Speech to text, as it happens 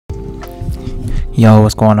Yo,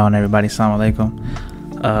 what's going on, everybody? Assalamu alaikum.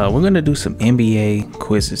 We're gonna do some NBA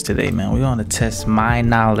quizzes today, man. We're gonna test my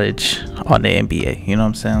knowledge on the NBA. You know what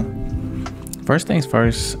I'm saying? First things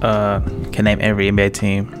first. Can name every NBA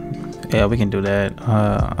team. Yeah, we can do that.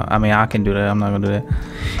 I can do that. I'm not gonna do that.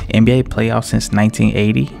 NBA playoffs since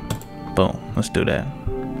 1980. Boom. Let's do that.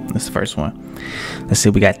 That's the first one. Let's see.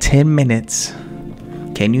 We got 10 minutes.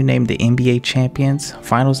 Can you name the NBA champions,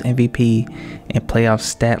 finals MVP, and playoff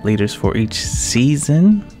stat leaders for each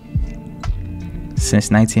season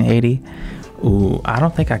since 1980? Ooh, I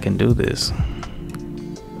don't think I can do this.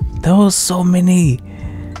 There was so many.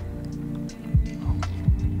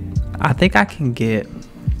 I think I can get...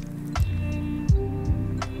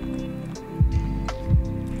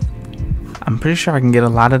 I'm pretty sure I can get a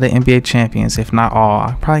lot of the NBA champions, if not all.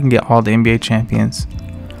 I probably can get all the NBA champions.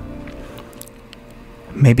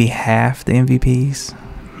 Maybe half the MVPs,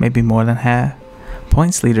 maybe more than half.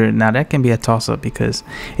 Points leader, now that can be a toss-up because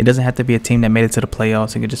it doesn't have to be a team that made it to the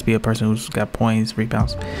playoffs. It could just be a person who's got points,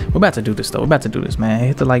 rebounds. We're about to do this though. We're about to do this, man.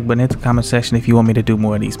 Hit the like button, hit the comment section if you want me to do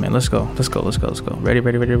more of these, man. Let's go. Ready.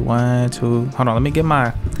 1, 2. Hold on, let me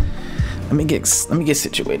get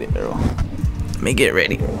situated, bro. Let me get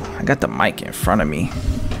ready. I got the mic in front of me.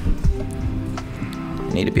 I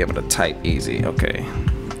need to be able to type easy. Okay.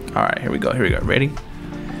 All right, here we go. Ready?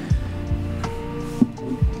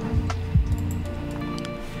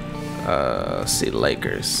 See,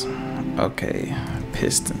 Lakers. Okay,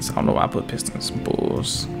 Pistons. I don't know why I put Pistons.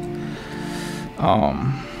 Bulls.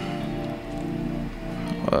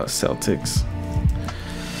 Celtics.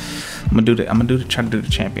 I'm gonna try to do the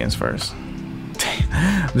champions first.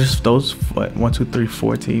 Just those 1, 2, 3,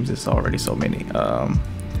 4 teams. It's already so many.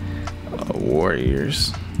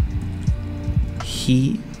 Warriors.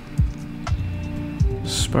 Heat.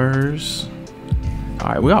 Spurs. All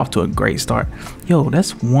right, we're off to a great start. Yo,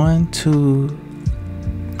 that's 1, 2.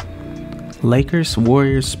 Lakers,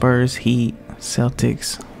 Warriors, Spurs, Heat,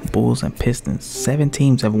 Celtics, Bulls, and Pistons. 7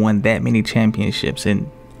 teams have won that many championships in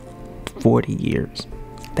 40 years.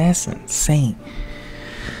 That's insane.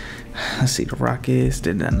 Let's see, the Rockets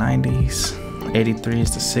did the 90s. 83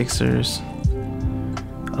 is the Sixers.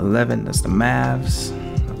 11 is the Mavs.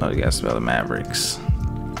 Oh, you gotta spell the Mavericks.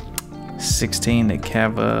 16 the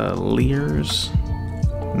Cavaliers.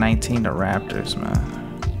 19 the Raptors, man.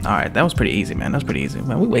 All right, that was pretty easy, man.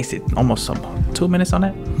 We wasted almost 2 minutes on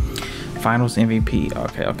that. Finals MVP.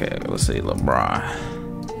 Okay. Let's see, LeBron.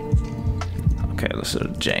 Okay, let's see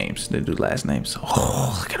James. They do last names.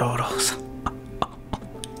 Oh, look at all those.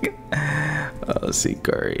 Let's see,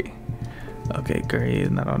 Curry. Okay, Curry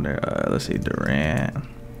is not on there. Let's see, Durant,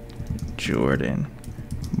 Jordan,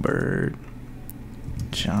 Bird,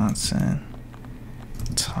 Johnson,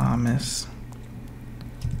 Thomas.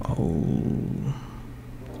 Oh,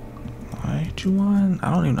 why'd you want? I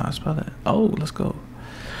don't even know how to spell that. Oh, let's go.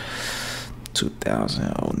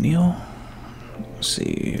 2000 O'Neal. Let's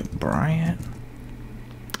see, Bryant.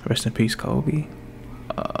 Rest in peace, Kobe.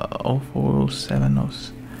 04, 07,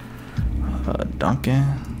 Duncan.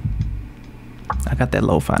 I got that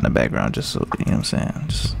lo-fi in the background just so, you know what I'm saying?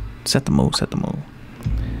 Just set the mood.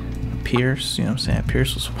 Pierce, you know what I'm saying?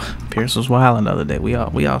 Pierce was wild the other day. We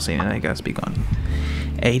all seen it. I gotta speak on it.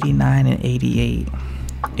 89 and 88.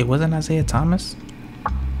 It wasn't Isaiah Thomas.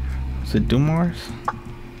 Was it Dumars?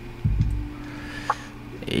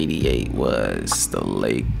 88 was the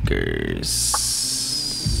Lakers,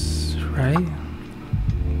 right?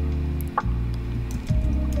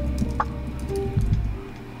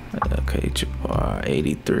 Okay, Jabbar.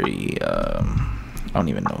 83. I don't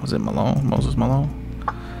even know. Was it Malone? Moses Malone?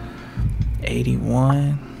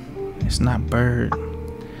 81. It's not Bird.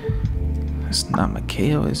 It's not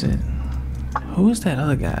McHale, is it? Who is that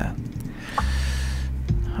other guy?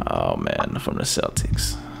 Oh man, from the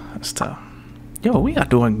Celtics. That's tough. Yo, we are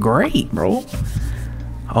doing great, bro.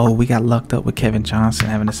 Oh, we got lucked up with Kevin Johnson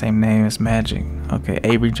having the same name as Magic. Okay,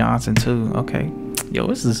 Avery Johnson too. Okay. Yo,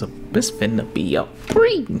 this finna be a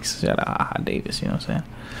freak. Shout out Aha Davis, you know what I'm saying?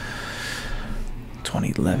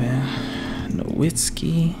 2011.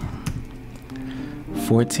 Nowitzki.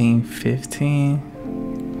 14, 15.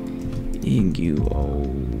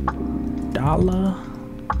 Iguodala.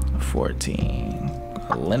 14.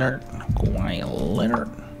 Leonard. Kawhi Leonard.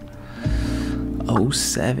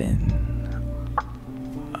 07.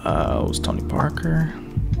 It was Tony Parker.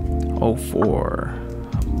 04.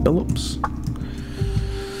 Billups.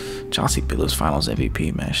 Chauncey Billups Finals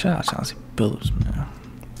MVP, man. Shout out Chauncey Billups, man.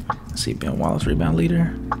 Let's see, Ben Wallace rebound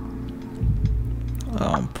leader.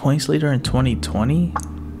 Points leader in 2020. I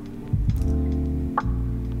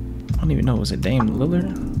don't even know. Was it Dame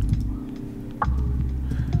Lillard?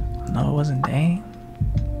 No, it wasn't Dane.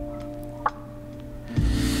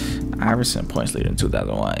 Iverson, points leader in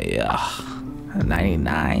 2001. Yeah.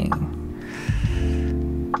 99.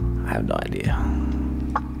 I have no idea.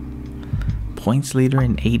 Points leader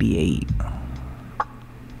in 88.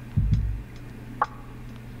 I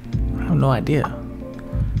have no idea.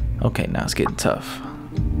 Okay, now it's getting tough.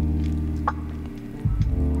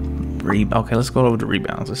 Okay, let's go over the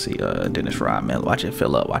rebounds. Let's see. Dennis Rodman. Watch it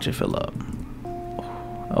fill up. Watch it fill up.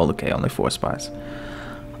 Oh, okay, only 4 spots.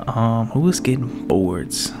 Who was getting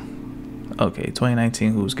boards? Okay,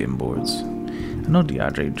 2019. Who's getting boards? I know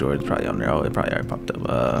DeAndre Jordan's probably on there. Oh, it probably already popped up.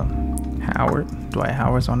 Howard. Dwight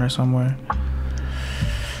Howard's on there somewhere.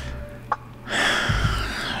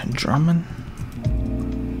 Drummond.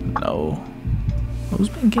 No. Who's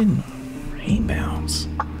been getting rebounds?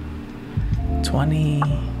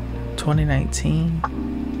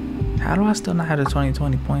 2019. How do I still not have the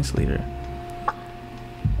 2020 points leader?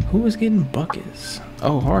 Who was getting buckets?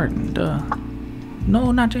 Oh, Harden, duh.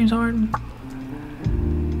 No, not James Harden.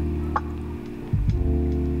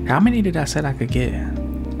 How many did I said I could get?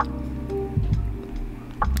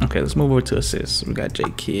 Okay, let's move over to assists. We got J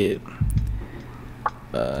Kidd,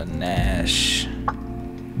 Nash,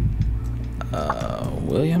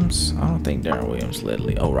 Williams. I don't think Darren Williams led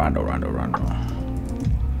league. Oh, Rondo,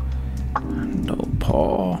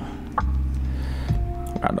 Paul.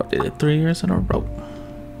 Rondo did it 3 years in a row.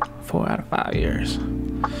 4 out of 5 years.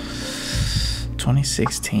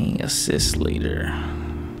 2016 assist leader.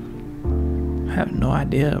 I have no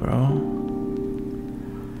idea, bro.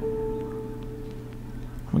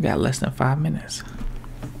 We got less than 5 minutes.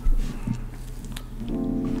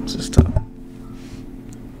 This is tough.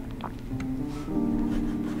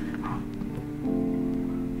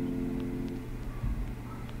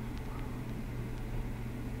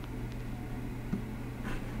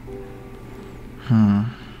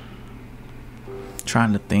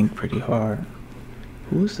 Trying to think pretty hard.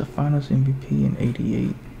 Who was the finals MVP in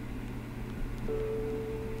 88?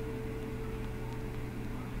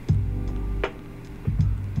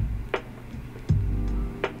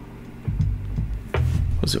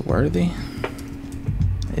 Was it Worthy?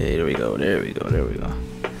 Hey, there we go.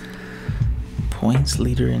 Points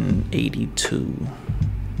leader in 82.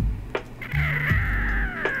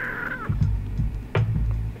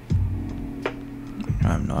 I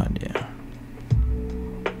have no idea.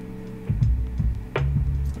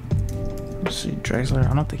 Let's see, Drexler.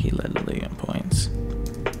 I don't think he led the league in points.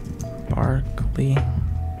 Barkley.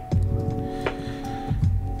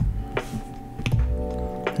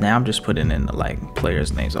 Now I'm just putting in the like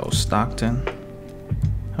players' names. Oh, Stockton.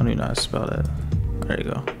 I don't even know how to spell that. There you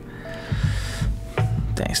go.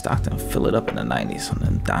 Dang, Stockton fill it up in the 90s on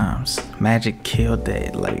them dimes. Magic killed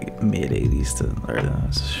that like mid 80s to early.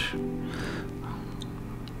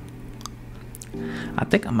 I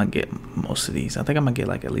think I'm gonna get most of these. I think I'm gonna get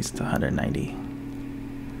like at least 190.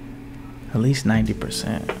 At least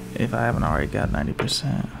 90%. If I haven't already got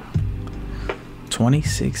 90%.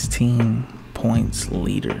 2016 points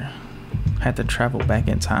leader. Had to travel back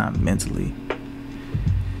in time mentally.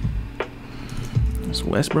 Is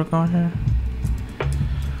Westbrook on here?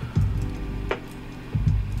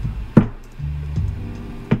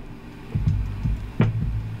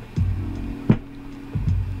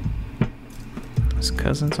 Is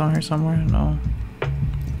Cousins on here somewhere? No.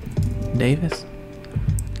 Davis?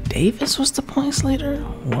 Davis was the points leader?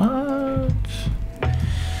 What?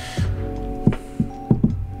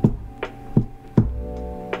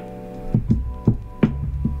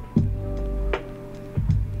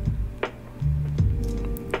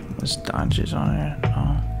 Was Doncic on there?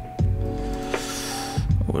 No.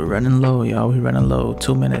 We're running low, y'all. We're running low.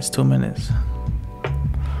 2 minutes.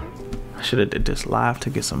 I should have did this live to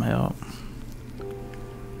get some help.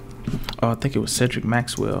 Oh, I think it was Cedric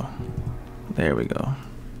Maxwell. There we go.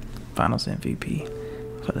 Finals MVP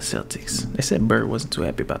for the Celtics. They said Bird wasn't too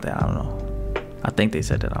happy about that. I don't know. I think they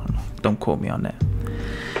said that. I don't know. Don't quote me on that.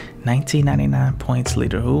 1999 points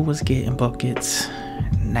leader. Who was getting buckets?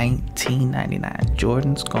 1999.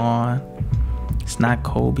 Jordan's gone. It's not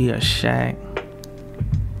Kobe or Shaq.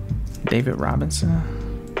 David Robinson.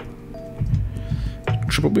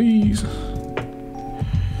 Triple B's.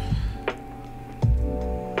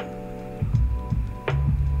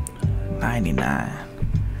 '99.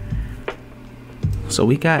 So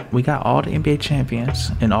we got all the NBA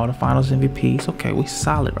champions and all the finals MVPs. Okay, we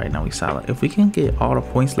solid right now. We solid. If we can get all the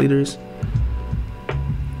points leaders,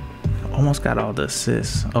 almost got all the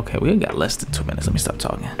assists. Okay, we got less than 2 minutes. Let me stop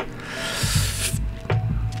talking.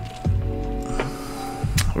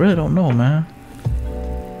 I really don't know, man.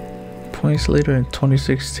 Points leader in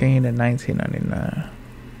 2016 and 1999.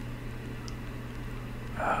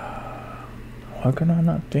 Why can I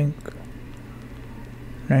not think?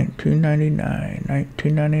 1999,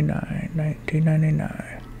 1999,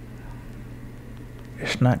 1999.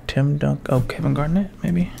 It's not Tim Dunk. Oh, Kevin Garnett,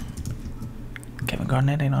 maybe? Kevin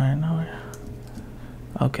Garnett ain't on here nowhere.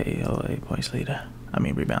 Okay, 8 points leader. I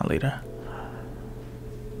mean, rebound leader.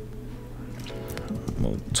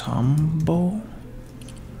 Mutombo.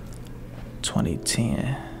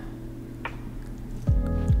 2010.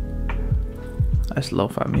 That's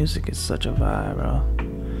lo-fi music. It's such a vibe, bro.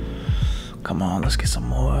 Come on, let's get some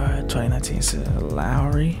more. 2019 said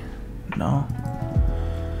Lowry. No.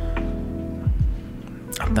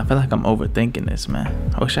 I feel like I'm overthinking this,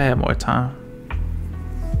 man. I wish I had more time.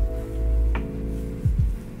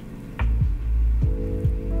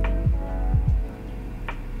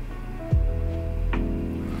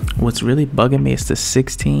 What's really bugging me is the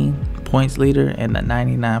 16 points leader and the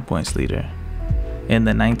 99 points leader and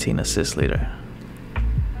the 19 assist leader.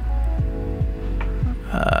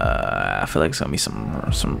 I feel like it's gonna be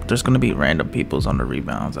some there's gonna be random peoples on the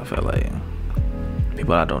rebounds. I feel like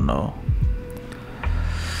people I don't know.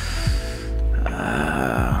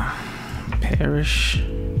 Parrish,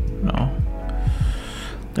 no.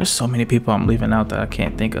 There's so many people I'm leaving out that I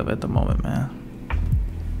can't think of at the moment, man.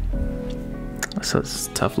 That's a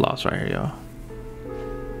tough loss right here, y'all.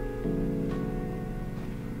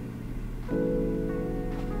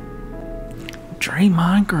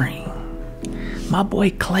 Draymond Green. My boy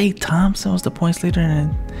Klay Thompson was the points leader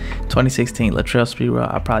in 2016. Latrell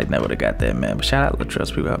Sprewell, I probably never would have got that, man. But shout out Latrell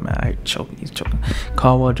Sprewell, man. He's choking.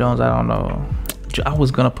 Caldwell Jones, I don't know. I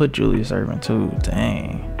was gonna put Julius Erving too.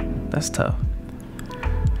 Dang, that's tough.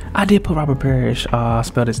 I did put Robert Parrish. I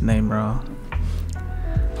spelled his name wrong.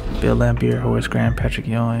 Bill Laimbeer, Horace Grant, Patrick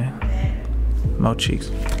Ewing, Mo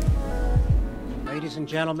Cheeks. Ladies and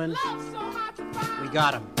gentlemen, we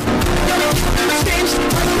got him.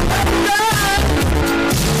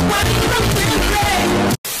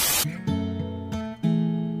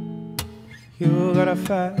 You got a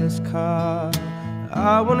fast car.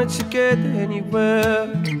 I wanted to get anywhere.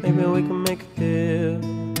 Maybe we can make a deal.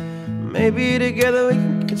 Maybe together we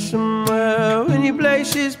can get somewhere. Any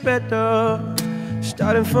place is better.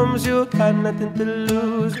 Starting from zero, got nothing to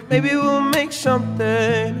lose. Maybe we'll make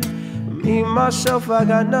something. Me, myself, I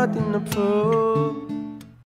got nothing to prove.